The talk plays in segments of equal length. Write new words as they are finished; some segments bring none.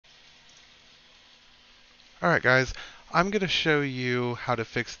Alright guys, I'm going to show you how to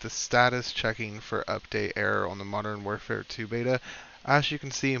fix the status checking for update error on the Modern Warfare 2 beta. As you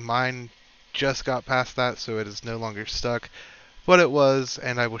can see, mine just got past that, so it is no longer stuck, but it was,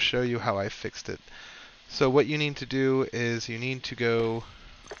 and I will show you how I fixed it. So what you need to do is you need to go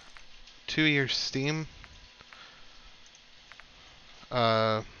to your Steam.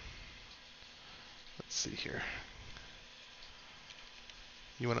 Let's see here.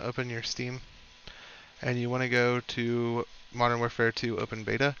 You want to open your Steam, and you want to go to Modern Warfare 2 Open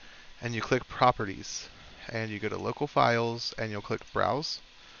Beta, and you click Properties, and you go to Local Files, and you'll click Browse,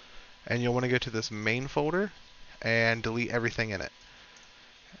 and you'll want to go to this main folder and delete everything in it.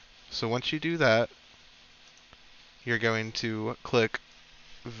 So once you do that, you're going to click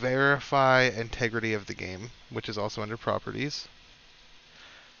Verify Integrity of the Game, which is also under Properties,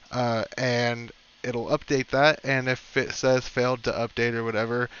 and it'll update that, and if it says failed to update or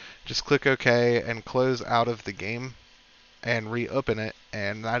whatever, just click OK and close out of the game and reopen it,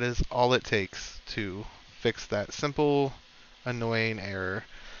 and that is all it takes to fix that simple, annoying error.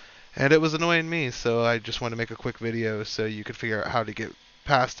 And it was annoying me, so I just wanted to make a quick video so you could figure out how to get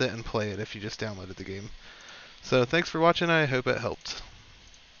past it and play it if you just downloaded the game. So thanks for watching, I hope it helped.